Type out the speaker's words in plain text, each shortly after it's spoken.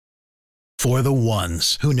For the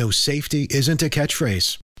ones who know safety isn't a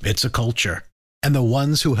catchphrase, it's a culture. And the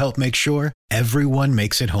ones who help make sure everyone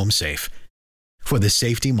makes it home safe. For the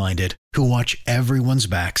safety-minded who watch everyone's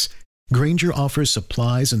backs, Grainger offers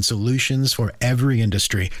supplies and solutions for every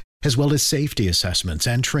industry, as well as safety assessments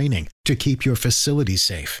and training to keep your facilities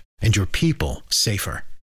safe and your people safer.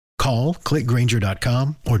 Call, click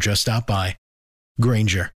Grainger.com, or just stop by.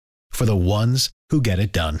 Grainger, for the ones who get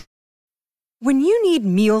it done. When you need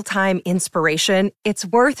mealtime inspiration, it's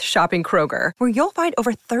worth shopping Kroger, where you'll find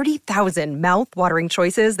over 30,000 mouth-watering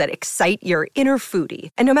choices that excite your inner foodie.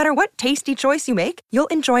 And no matter what tasty choice you make, you'll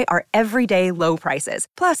enjoy our everyday low prices,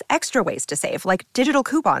 plus extra ways to save, like digital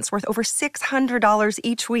coupons worth over $600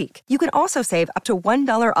 each week. You can also save up to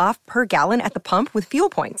 $1 off per gallon at the pump with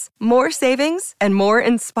fuel points. More savings and more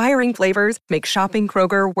inspiring flavors make shopping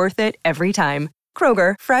Kroger worth it every time.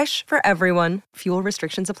 Kroger, fresh for everyone. Fuel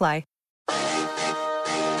restrictions apply.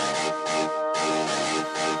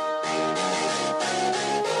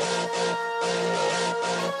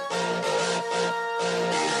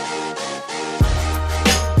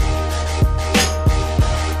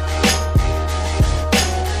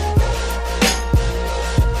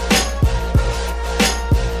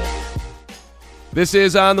 This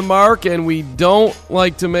is On the Mark, and we don't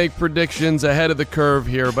like to make predictions ahead of the curve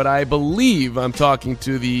here, but I believe I'm talking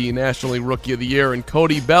to the National League Rookie of the Year and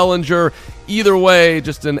Cody Bellinger. Either way,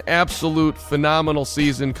 just an absolute phenomenal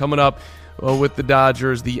season coming up with the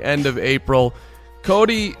Dodgers, the end of April.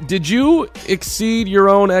 Cody, did you exceed your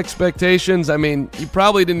own expectations? I mean, you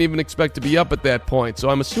probably didn't even expect to be up at that point, so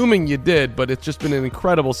I'm assuming you did, but it's just been an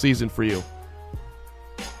incredible season for you.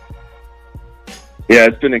 Yeah,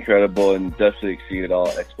 it's been incredible and definitely exceeded all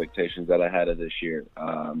expectations that I had of this year.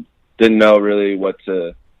 Didn't know really what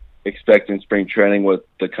to expect in spring training with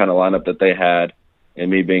the kind of lineup that they had and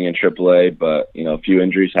me being in AAA, but, a few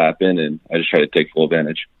injuries happened, and I just tried to take full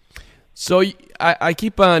advantage. So I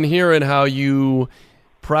keep on hearing how you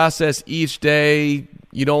process each day.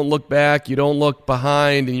 You don't look back, you don't look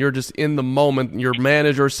behind, and you're just in the moment. Your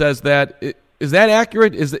manager says that. Is that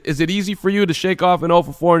accurate? Is it easy for you to shake off an 0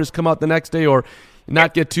 for 4 and just come out the next day, or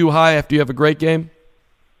not get too high after you have a great game?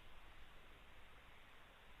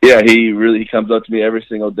 Yeah, he comes up to me every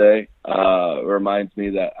single day, reminds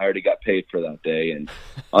me that I already got paid for that day. And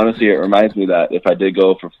honestly, it reminds me that if I did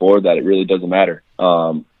go 0 for 4, that it really doesn't matter.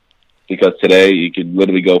 Because today you could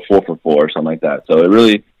literally go 4 for 4 or something like that. So it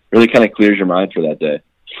really kind of clears your mind for that day.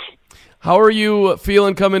 How are you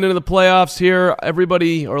feeling coming into the playoffs here?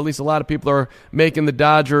 Everybody, or at least a lot of people, are making the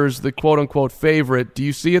Dodgers the quote-unquote favorite. Do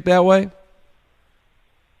you see it that way?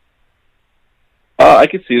 I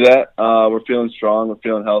can see that. We're feeling strong. We're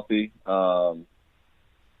feeling healthy. Yeah,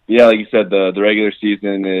 like you said, the regular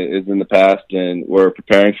season is in the past, and we're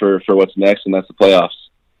preparing for what's next, and that's the playoffs.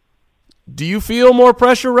 Do you feel more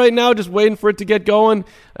pressure right now, just waiting for it to get going?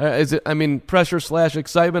 Is it? I mean, pressure /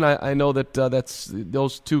 excitement. I know that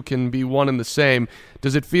those two can be one and the same.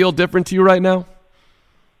 Does it feel different to you right now?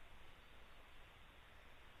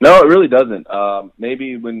 No, it really doesn't.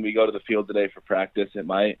 Maybe when we go to the field today for practice, it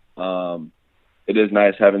might. It is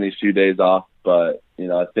nice having these few days off, but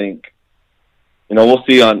I think we'll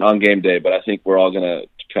see on game day. But I think we're all gonna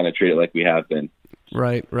kind of treat it like we have been.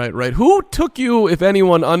 Right. Who took you, if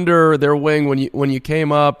anyone, under their wing when you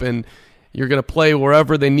came up and you're going to play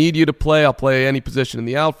wherever they need you to play? I'll play any position in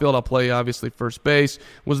the outfield. I'll play, obviously, first base.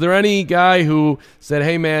 Was there any guy who said,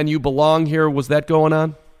 hey, man, you belong here? Was that going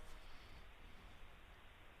on?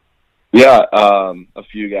 Yeah, a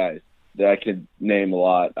few guys that I could name a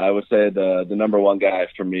lot. I would say the number one guy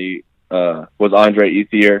for me was Andre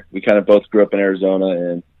Ethier. We kind of both grew up in Arizona,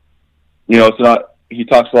 and, it's not – he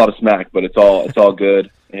talks a lot of smack, but it's all good,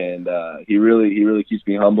 and he really keeps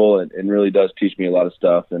me humble and really does teach me a lot of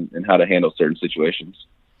stuff and how to handle certain situations.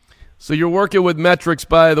 So you're working with metrics,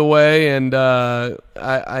 by the way, and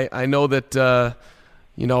I know that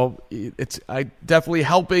it's definitely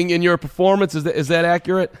helping in your performance. Is that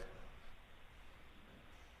accurate?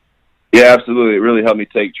 Yeah, absolutely. It really helped me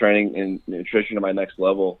take training and nutrition to my next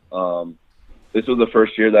level. This was the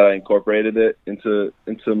first year that I incorporated it into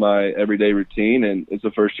my everyday routine, and it's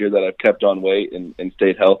the first year that I've kept on weight and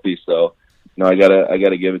stayed healthy. So, I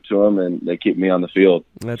gotta give it to them, and they keep me on the field.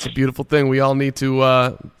 That's a beautiful thing. We all need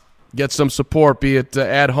to get some support, be it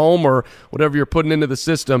at home or whatever you're putting into the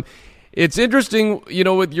system. It's interesting,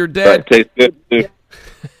 with your dad. That tastes good too.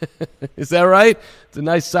 Is that right? It's a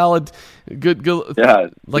nice, solid, good yeah,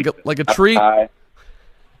 like a treat. Pie.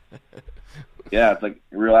 Yeah, it's like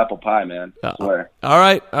real apple pie, man. I swear. All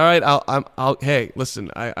right. I'll. Hey, listen.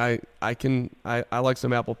 I like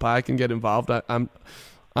some apple pie. I can get involved. I'm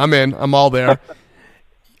in. I'm all there.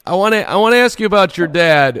 I want to ask you about your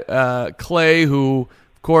dad, Clay, who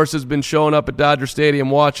of course has been showing up at Dodger Stadium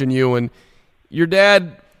watching you. And your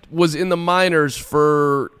dad was in the minors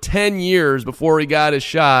for 10 years before he got his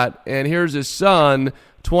shot, and here's his son,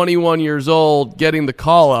 21 years old, getting the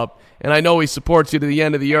call up. And I know he supports you to the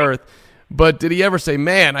end of the earth, but did he ever say,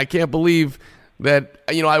 "Man, I can't believe that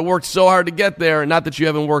I worked so hard to get there"? And not that you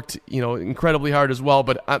haven't worked incredibly hard as well,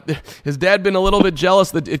 but has Dad been a little bit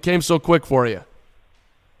jealous that it came so quick for you?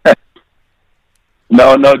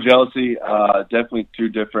 No jealousy. Definitely two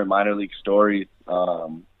different minor league stories.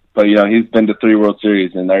 But he's been to 3 World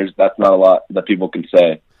Series, and that's not a lot that people can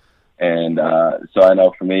say. And so I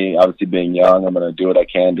know for me, obviously being young, I'm going to do what I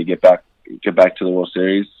can to get back to the World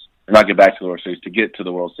Series. Or not get back to the World Series, to get to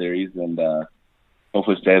the World Series, and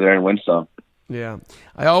hopefully stay there and win some. Yeah,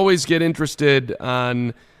 I always get interested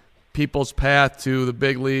on people's path to the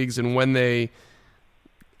big leagues and when they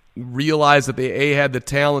realize that they had the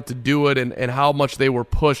talent to do it, and how much they were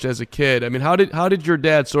pushed as a kid. I mean, how did your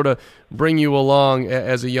dad sort of bring you along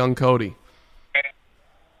as a young Cody?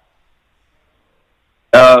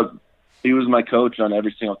 He was my coach on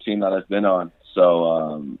every single team that I've been on.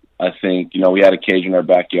 So I think we had a cage in our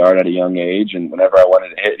backyard at a young age, and whenever I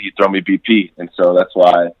wanted to hit, he'd throw me BP, and so that's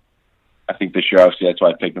why I think this year, obviously, that's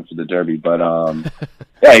why I picked him for the Derby. But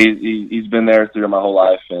yeah, he's been there through my whole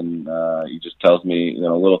life, and he just tells me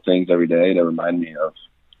little things every day to remind me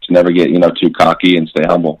to never get too cocky and stay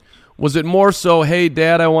humble. Was it more so, "Hey,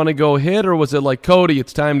 Dad, I want to go hit," or was it like, "Cody,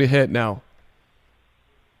 it's time to hit now"?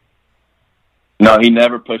 No, he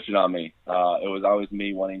never pushed it on me. It was always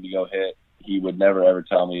me wanting to go hit. He would never ever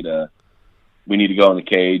tell me we need to go in the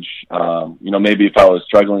cage. Maybe if I was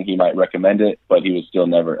struggling, he might recommend it, but he would still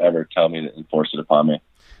never ever tell me to enforce it upon me.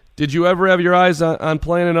 Did you ever have your eyes on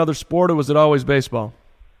playing another sport, or was it always baseball?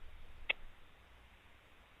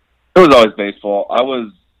 It was always baseball. I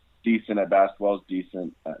was decent at basketball, I was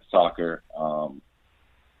decent at soccer,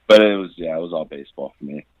 but it was all baseball for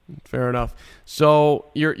me. Fair enough. So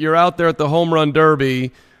you're out there at the Home Run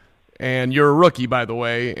Derby, and you're a rookie, by the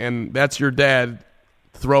way, and that's your dad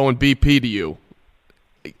throwing BP to you.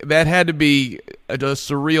 That had to be a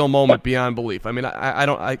surreal moment beyond belief. I mean,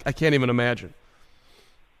 I can't even imagine.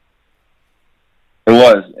 It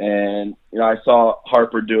was, and I saw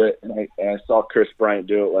Harper do it, and I saw Chris Bryant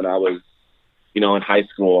do it when I was, in high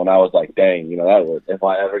school, and I was like, dang, if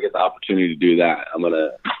I ever get the opportunity to do that, I'm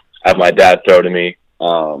gonna have my dad throw to me.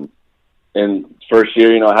 And first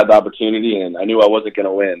year, I had the opportunity, and I knew I wasn't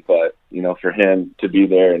gonna win, but for him to be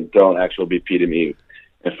there and throw an actual BP to me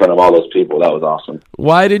in front of all those people, that was awesome.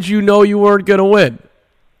 Why did you know you weren't gonna win?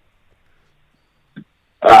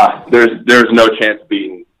 There's no chance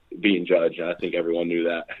being judged. I think everyone knew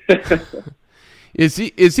that. Is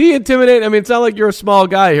he intimidating? I mean, it's not like you're a small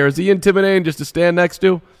guy here. Is he intimidating just to stand next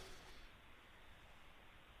to?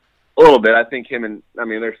 A little bit. I think they're 6'7",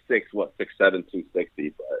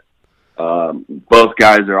 260, but both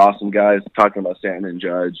guys are awesome guys. Talking about Stanton and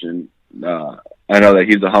Judge, and I know that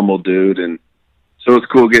he's a humble dude, and so it's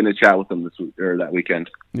cool getting to chat with him that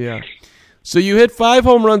weekend. Yeah. So you hit 5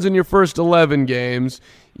 home runs in your first 11 games.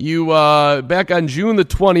 You back on June the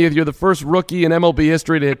 20th, you're the first rookie in MLB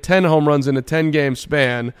history to hit 10 home runs in a 10-game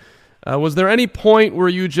span. Was there any point where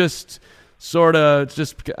you just sort of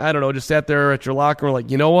just sat there at your locker room like,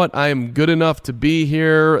 you know what, I am good enough to be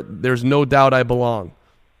here. There's no doubt I belong?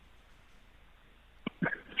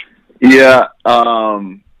 Yeah,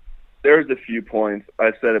 there's a few points.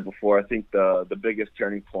 I said it before. I think the biggest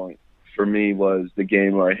turning point for me was the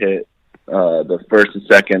game where I hit the first and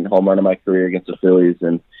second home run of my career against the Phillies,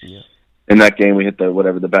 and in that game we hit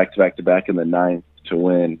the back-to-back in the 9th to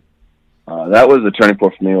win. That was the turning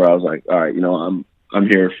point for me, where I was like, all right, I'm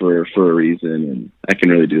here for a reason, and I can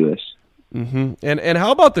really do this. Mm-hmm. And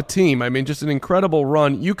how about the team? I mean, just an incredible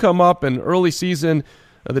run. You come up in early season,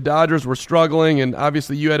 the Dodgers were struggling, and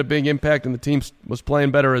obviously you had a big impact, and the team was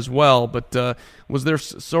playing better as well. But was there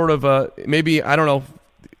sort of maybe, I don't know,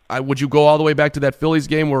 would you go all the way back to that Phillies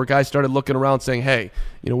game where guys started looking around saying, hey,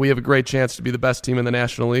 we have a great chance to be the best team in the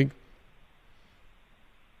National League?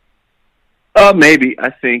 Maybe. I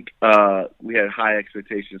think we had high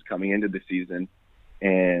expectations coming into the season,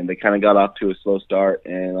 and they kind of got off to a slow start.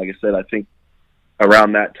 And like I said, I think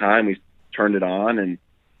around that time we turned it on, and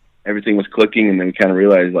everything was clicking, and then we kind of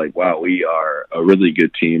realized, like, wow, we are a really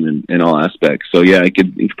good team in all aspects. So, yeah, you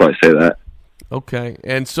could probably say that. Okay.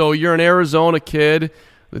 And so you're an Arizona kid,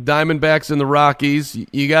 the Diamondbacks and the Rockies.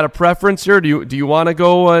 You got a preference here? Do you want to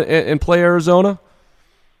go and play Arizona?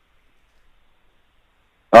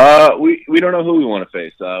 We don't know who we want to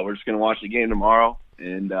face. We're just going to watch the game tomorrow,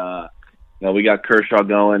 and we got Kershaw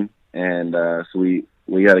going, and so we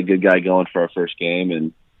we got a good guy going for our first game,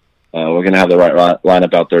 and we're going to have the right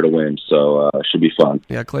lineup out there to win. So it should be fun.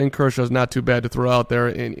 Yeah, Clayton Kershaw's not too bad to throw out there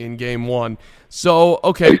in game one. So,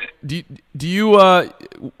 okay, do you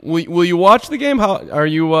will you watch the game? How are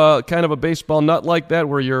you kind of a baseball nut like that,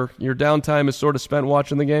 where your downtime is sort of spent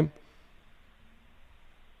watching the game?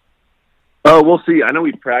 Oh, we'll see. I know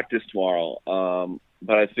we practice tomorrow,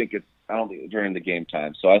 but I don't think during the game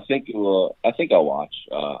time. So I think I'll watch.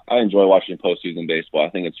 I enjoy watching postseason baseball. I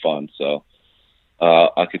think it's fun. So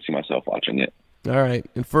I could see myself watching it. All right.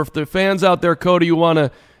 And for the fans out there, Cody, you want to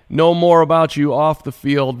know more about you off the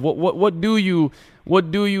field. What do you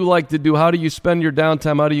like to do? How do you spend your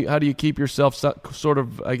downtime? How do you keep yourself sort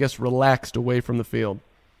of, I guess, relaxed away from the field?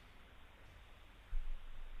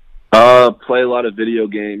 Play a lot of video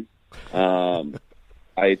games. I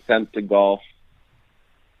attempt to golf.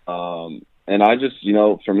 And I just,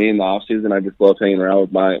 for me in the off season, I just love hanging around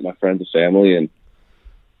with my friends and family and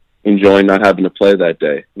enjoying not having to play that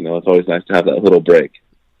day. It's always nice to have that little break.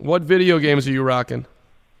 What video games are you rocking?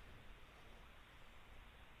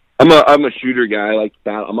 I'm a shooter guy.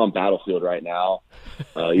 I'm on Battlefield right now.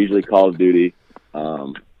 Usually Call of Duty. I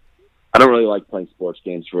don't really like playing sports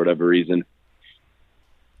games for whatever reason.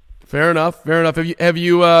 Fair enough. Have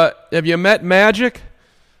you met Magic?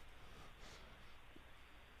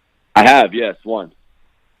 I have, yes, once.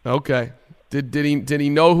 Okay. Did he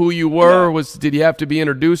know who you were? Yeah. Did he have to be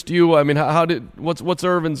introduced to you? I mean, what's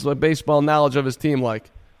Irvin's baseball knowledge of his team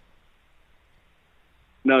like?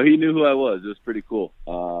 No, he knew who I was. It was pretty cool.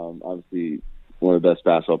 Obviously, one of the best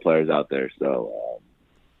basketball players out there. So,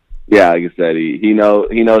 yeah, like I said, he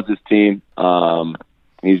knows his team.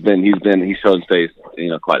 He's shown his face,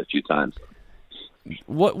 quite a few times.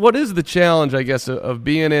 What is the challenge, I guess, of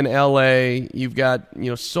being in LA? You've got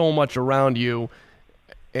so much around you,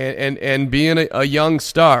 and being a young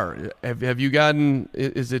star. Have you gotten?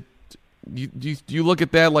 Is it? Do you look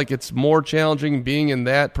at that like it's more challenging being in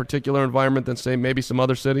that particular environment than, say, maybe some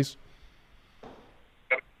other cities?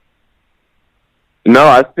 No,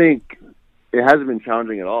 I think it hasn't been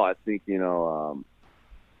challenging at all. I think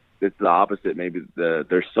it's the opposite. Maybe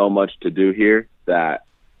there's so much to do here that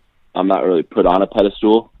I'm not really put on a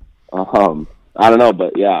pedestal. I don't know,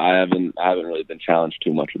 but yeah, I haven't really been challenged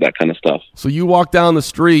too much with that kind of stuff. So you walk down the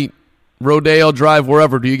street, Rodeo Drive,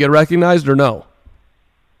 wherever, do you get recognized or no?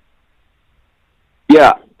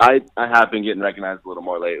 Yeah, I have been getting recognized a little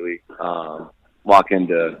more lately. Walk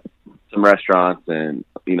into some restaurants and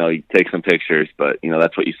you take some pictures, but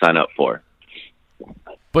that's what you sign up for.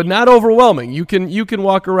 But not overwhelming. You can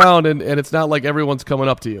walk around and it's not like everyone's coming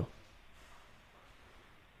up to you.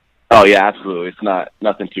 Oh yeah, absolutely. It's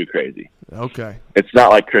nothing too crazy. Okay. It's not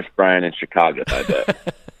like Chris Bryant in Chicago, I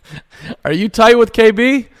bet. Are you tight with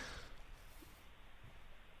KB?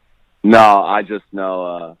 No, I just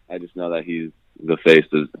know that he's the face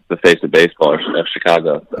of baseball of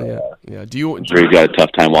Chicago. So, yeah. He's got a tough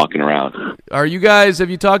time walking around. Have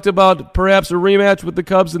you talked about perhaps a rematch with the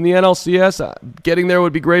Cubs in the NLCS? Getting there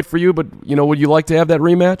would be great for you, but would you like to have that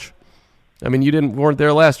rematch? I mean, you weren't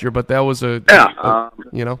there last year, but that was Yeah,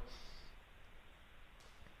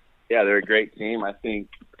 they're a great team. I think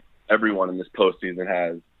everyone in this postseason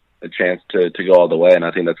has a chance to go all the way, and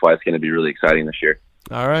I think that's why it's going to be really exciting this year.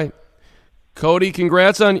 All right. Cody,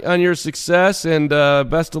 congrats on your success, and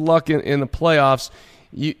best of luck in the playoffs.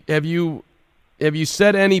 Have you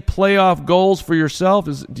set any playoff goals for yourself?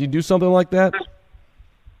 Do you do something like that?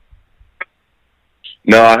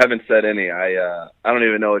 No, I haven't set any. I don't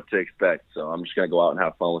even know what to expect, so I'm just going to go out and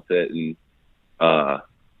have fun with it, and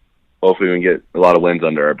hopefully we can get a lot of wins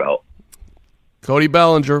under our belt. Cody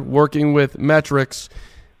Bellinger working with Metrics,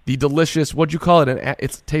 the delicious, what'd you call it?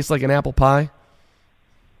 It tastes like an apple pie?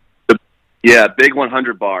 Yeah, Big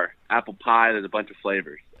 100 bar. Apple pie, there's a bunch of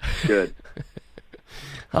flavors. Good.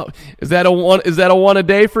 Is that a one a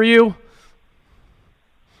day for you?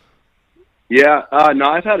 Yeah, no,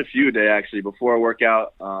 I've had a few a day, actually, before I work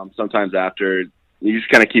out, sometimes after. You just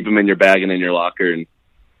kind of keep them in your bag and in your locker, and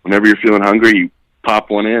whenever you're feeling hungry, you pop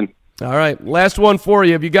one in. All right, last one for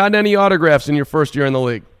you. Have you gotten any autographs in your first year in the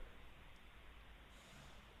league?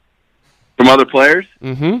 From other players?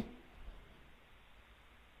 Mm-hmm.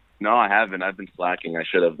 No, I haven't. I've been slacking. I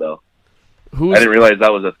should have, though. I didn't realize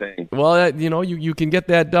that was a thing. Well, you can get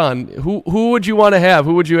that done. Who would you want to have?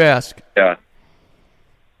 Who would you ask? Yeah.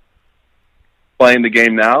 Playing the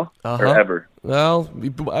game now or ever? Well,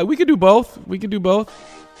 we could do both.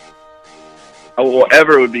 Oh, well,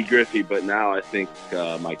 ever would be Griffey, but now I think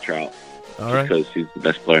Mike Trout. All right. Because he's the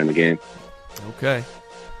best player in the game. Okay.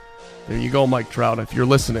 There you go, Mike Trout. If you're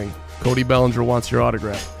listening, Cody Bellinger wants your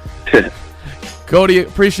autograph. Cody,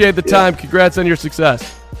 appreciate the time. Congrats on your success.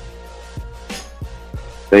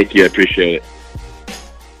 Thank you. I appreciate it.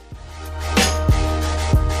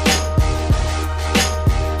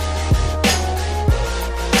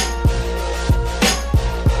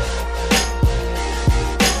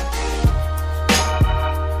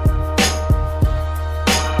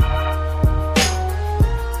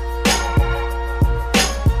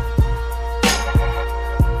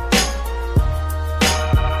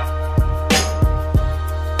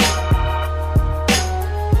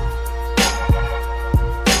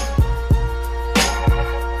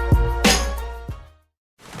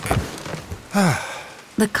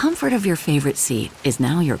 The comfort of your favorite seat is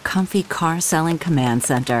now your comfy car-selling command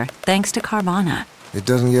center, thanks to Carvana. It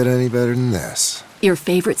doesn't get any better than this. Your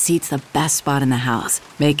favorite seat's the best spot in the house.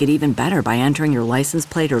 Make it even better by entering your license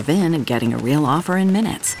plate or VIN and getting a real offer in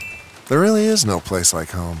minutes. There really is no place like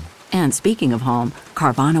home. And speaking of home,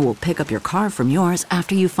 Carvana will pick up your car from yours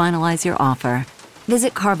after you finalize your offer.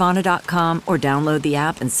 Visit Carvana.com or download the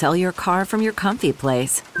app and sell your car from your comfy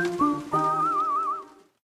place.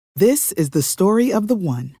 This is the story of the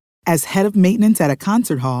one. As head of maintenance at a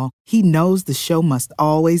concert hall, he knows the show must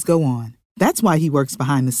always go on. That's why he works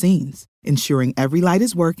behind the scenes, ensuring every light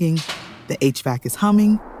is working, the HVAC is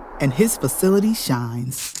humming, and his facility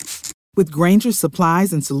shines. With Grainger's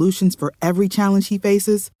supplies and solutions for every challenge he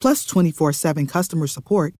faces, plus 24/7 customer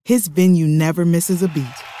support, his venue never misses a beat.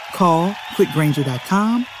 Call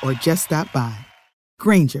quickgrainger.com or just stop by.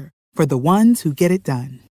 Grainger, for the ones who get it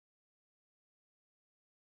done.